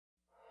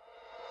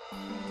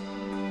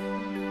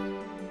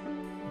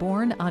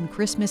Born on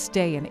Christmas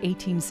Day in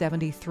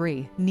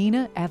 1873,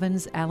 Nina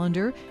Evans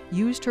Allender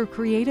used her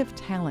creative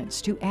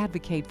talents to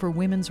advocate for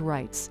women's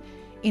rights.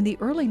 In the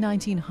early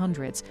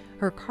 1900s,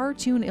 her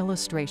cartoon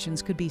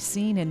illustrations could be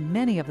seen in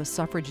many of the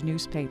suffrage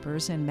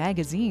newspapers and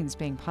magazines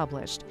being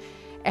published.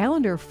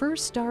 Allender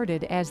first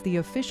started as the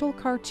official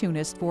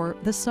cartoonist for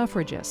The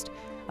Suffragist,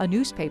 a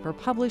newspaper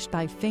published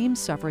by famed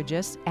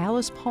suffragists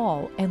Alice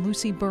Paul and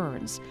Lucy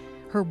Burns.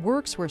 Her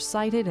works were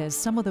cited as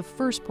some of the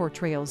first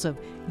portrayals of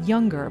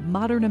younger,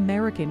 modern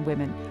American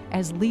women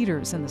as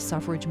leaders in the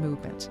suffrage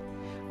movement.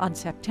 On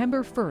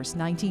September 1,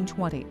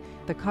 1920,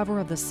 the cover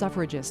of The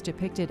Suffragist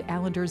depicted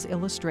Allender's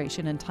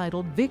illustration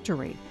entitled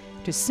Victory,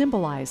 to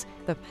symbolize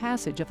the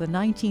passage of the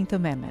 19th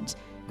Amendment,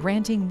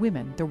 granting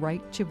women the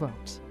right to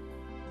vote.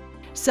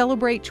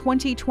 Celebrate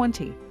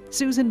 2020,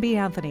 Susan B.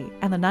 Anthony,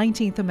 and the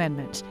 19th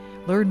Amendment.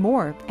 Learn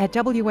more at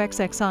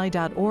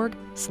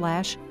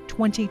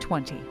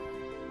wxxi.org/2020.